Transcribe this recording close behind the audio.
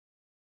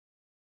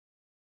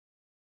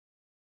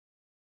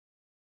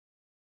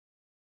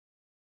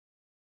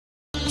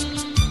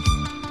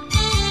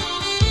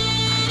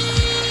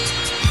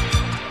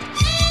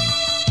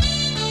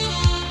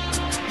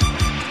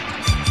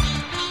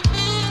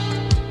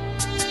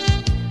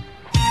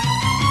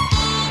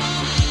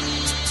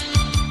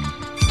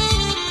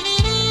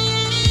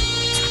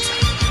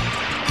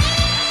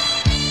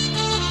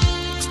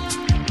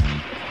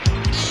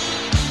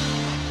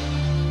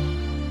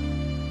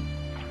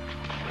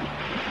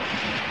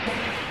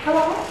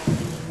Hello.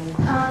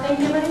 Thank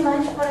you very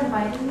much for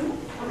inviting me.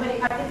 I'm very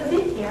happy to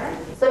be here.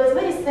 So it's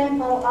very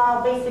simple.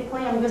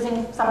 Basically, I'm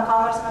using some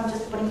colors and I'm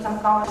just putting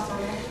some colors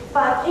on it.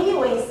 But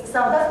anyways,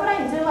 so that's what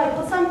I do. I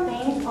put some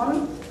paint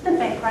on the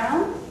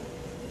background.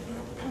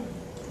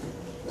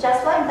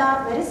 Just like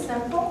that, very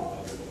simple.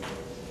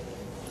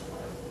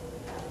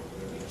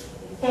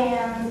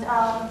 And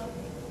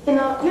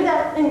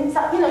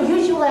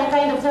usually I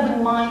kind of have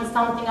in mind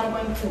something I'm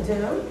going to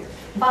do.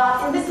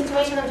 But in this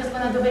situation, I'm just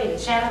going to do very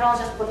general,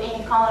 just put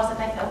any colors that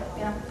I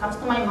feel, comes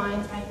to my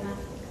mind right now.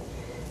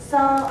 So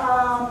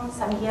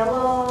some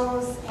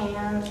yellows,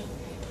 and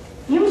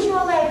usually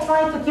I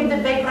try to keep the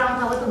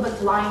background a little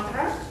bit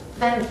lighter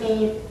than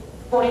the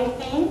pouring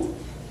paint,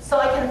 so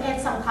I can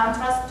add some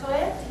contrast to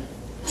it.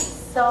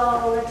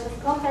 So let's just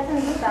go ahead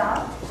and do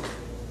that.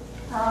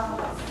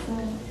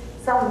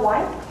 Some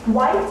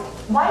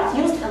white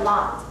used a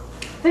lot.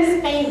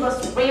 This paint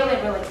was really,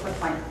 really quick.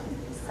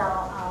 So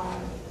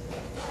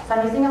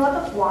I'm using a lot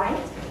of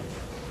white.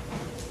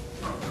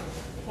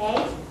 Okay,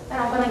 and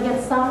I'm going to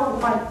get some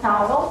of my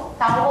towel.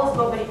 Towels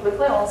go very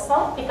quickly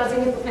also because you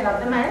need to clean up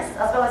the mess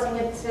as well as you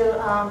need to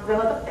do a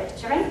lot of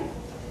texturing.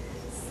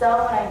 So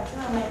what I do,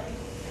 I make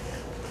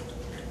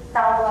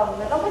towel a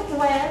little bit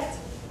wet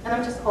and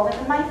I'm just holding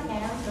it in my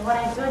hand. And what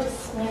I do, I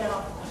just smear it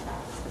off like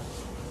that.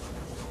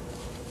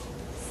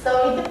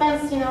 So it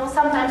depends,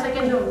 sometimes I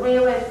can do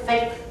really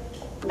thick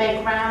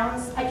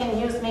backgrounds. I can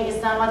use maybe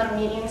some other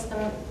mediums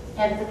to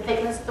add the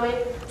thickness to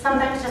it.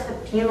 Sometimes just a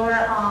pure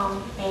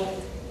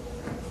paint.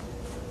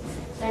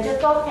 So I just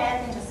go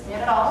ahead and just smear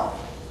it off.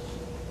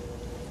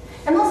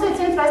 And also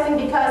it's interesting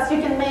because you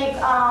can make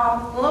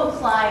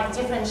look like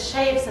different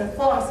shapes and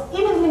forms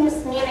even when you're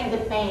smearing the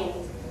paint.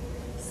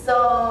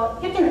 So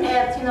you can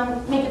add,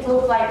 make it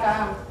look like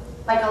a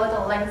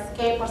little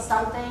landscape or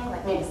something,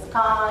 like maybe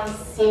sky,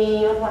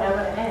 sea, or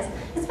whatever it is.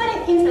 It's very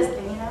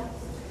interesting,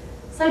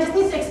 So I just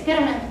need to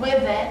experiment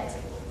with it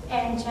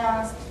and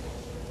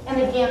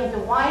again, the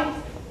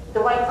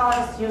white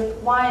colors used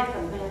white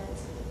a bit.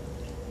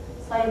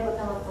 So I put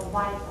a little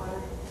white on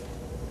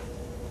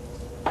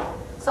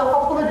it. So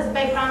hopefully this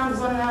background is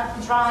going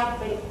to dry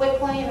pretty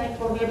quickly and I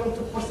will be able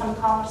to put some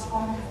colors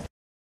on it.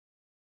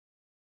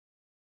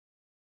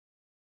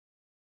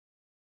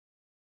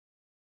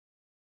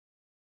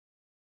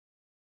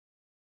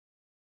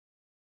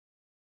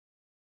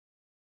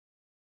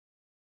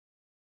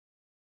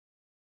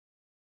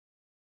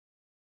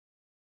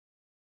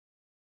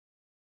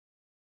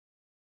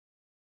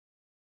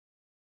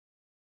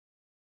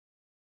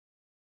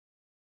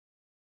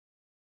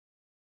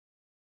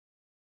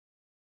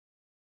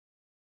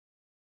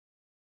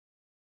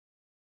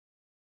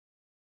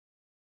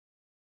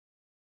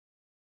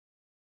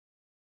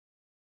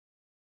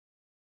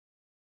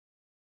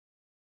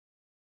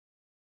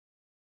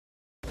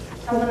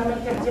 I'm going to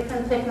make it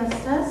different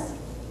thicknesses.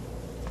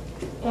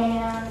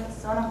 And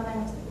so I'm going to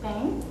use the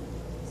paint.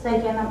 So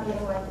again, I'm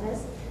getting like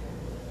this.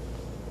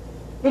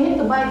 You need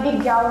to buy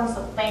big gallons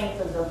of paint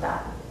to do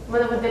that.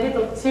 With the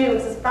little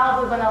tubes, it's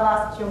probably going to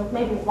last you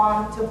maybe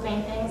 1, 2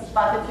 paintings.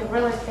 But if you're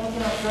really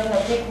thinking of doing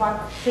a big one,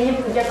 you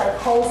need to get like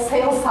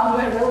wholesale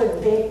somewhere, really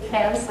big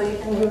cans so you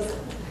can use it.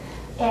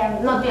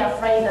 And not be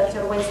afraid that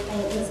you're wasting.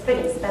 It's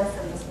pretty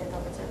expensive, this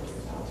little tubes.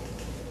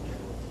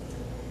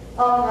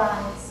 All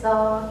right,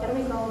 so here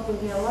we go with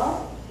the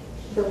yellow,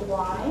 the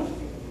white,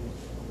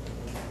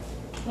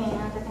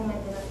 and I think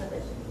maybe that's a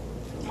bit.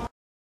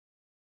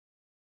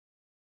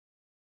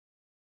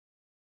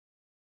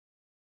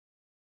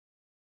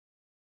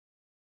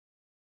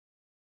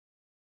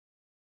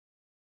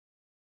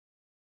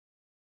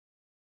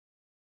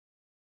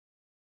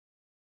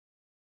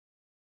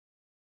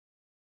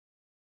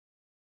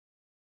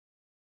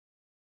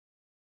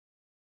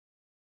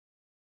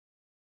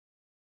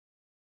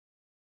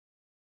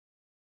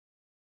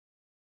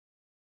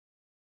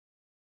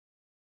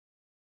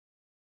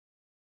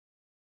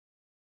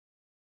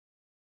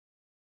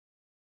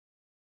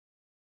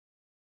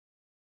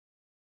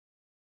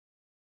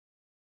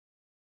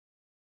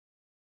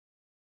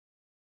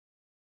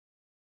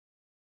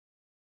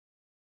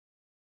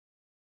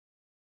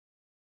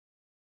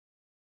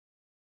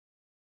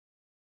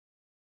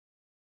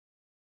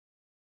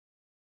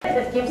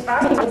 It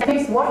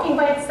keeps working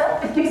by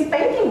itself, it keeps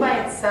painting by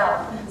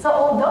itself. So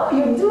although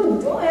you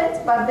do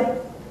it, but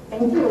the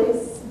painting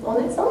is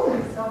on its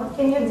own. So what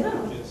can you do?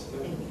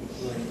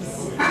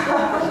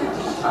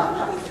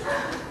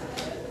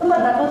 But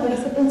that's what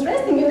makes it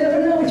interesting. You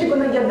never know what you're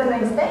going to get the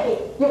next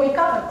day. You wake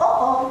up and,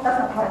 oh, that's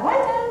not what I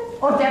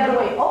wanted. Or the other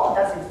way, oh,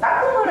 that's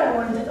exactly what I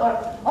wanted.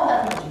 Or, oh,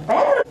 that's much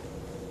better.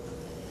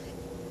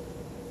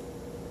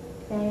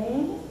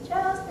 Okay,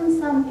 just in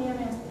some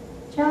areas.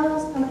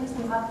 Just to make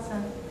some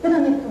accent. You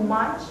don't need too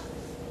much.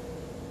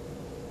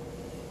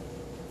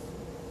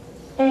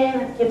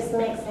 And it keeps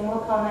mixing.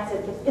 Look how nice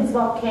it keeps. It's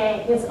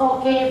okay. It's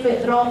okay if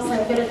it drops,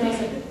 and here it makes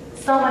it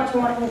so much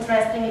more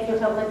interesting if you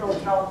have little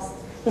drops.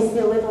 You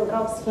see little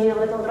drops here,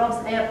 little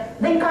drops there.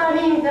 They're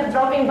coming, they're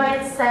dropping by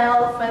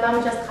itself, and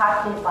I'm just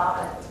happy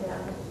about it.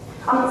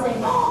 I'm not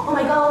saying, oh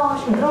my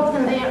gosh, it dropped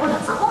in there. Oh,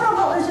 that's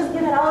horrible. It's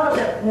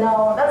it.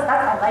 No,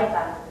 I like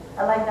that.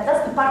 I like that.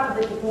 That's the part of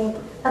the technique.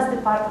 That's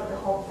the part of the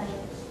whole thing.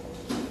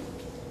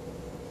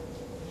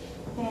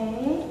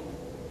 Okay.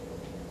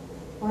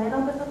 A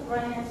little bit of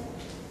red.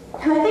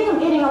 And I think I'm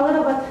getting a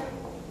little bit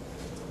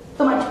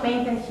too much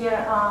paint in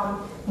here,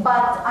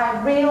 but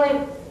I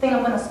really think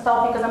I'm going to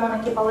stop because I'm going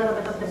to keep a little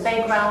bit of the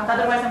background.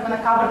 Otherwise, I'm going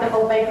to cover the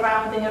whole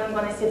background and you're not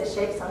going to see the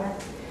shapes on it.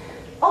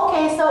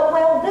 Okay, so,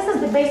 well, this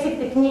is the basic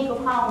technique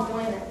of how I'm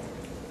doing it.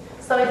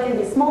 So it can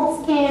be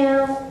small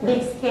scale,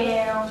 big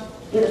scale,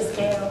 either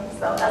scale.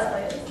 So that's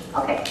what it is.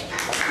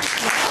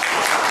 Okay.